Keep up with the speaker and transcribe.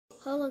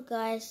Hello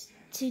guys,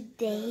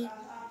 today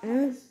I'm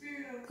gonna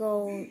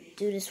go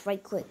do this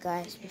right quick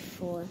guys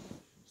before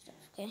stuff,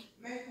 okay?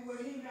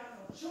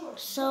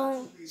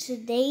 So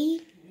today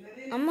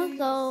I'm gonna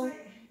go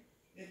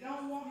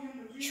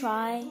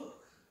try,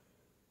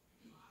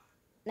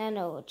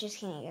 no, just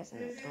kidding guys,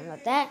 I'm not talking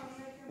about that.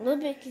 A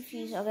little bit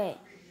confused, okay.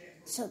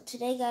 So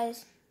today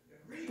guys,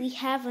 we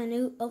have a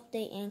new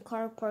update in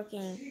car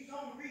parking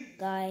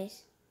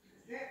guys.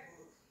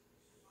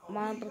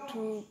 Marble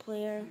Tool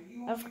player,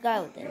 I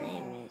forgot what the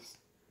name is.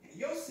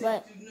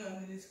 But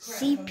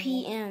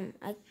CPM,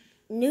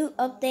 new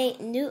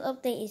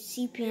update is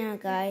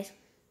CPM guys.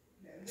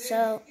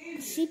 So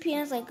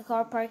CPM is like a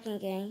car parking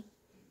game,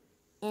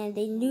 and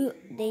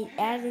they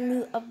added a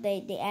new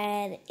update. They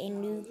add a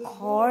new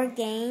car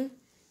game.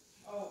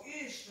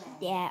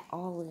 They add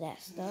all of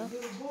that stuff.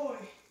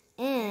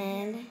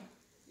 And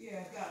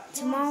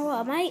tomorrow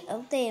I might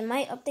update. It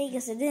might update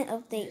because it didn't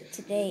update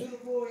today.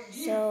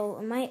 So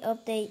it might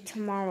update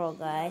tomorrow,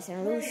 guys.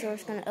 I'm really sure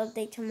it's gonna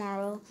update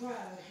tomorrow.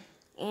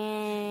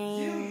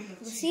 And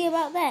we'll see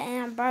about that.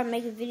 And I'm about to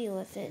make a video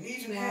with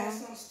it tomorrow.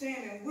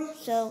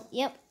 So,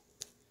 yep.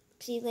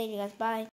 See you later, guys. Bye.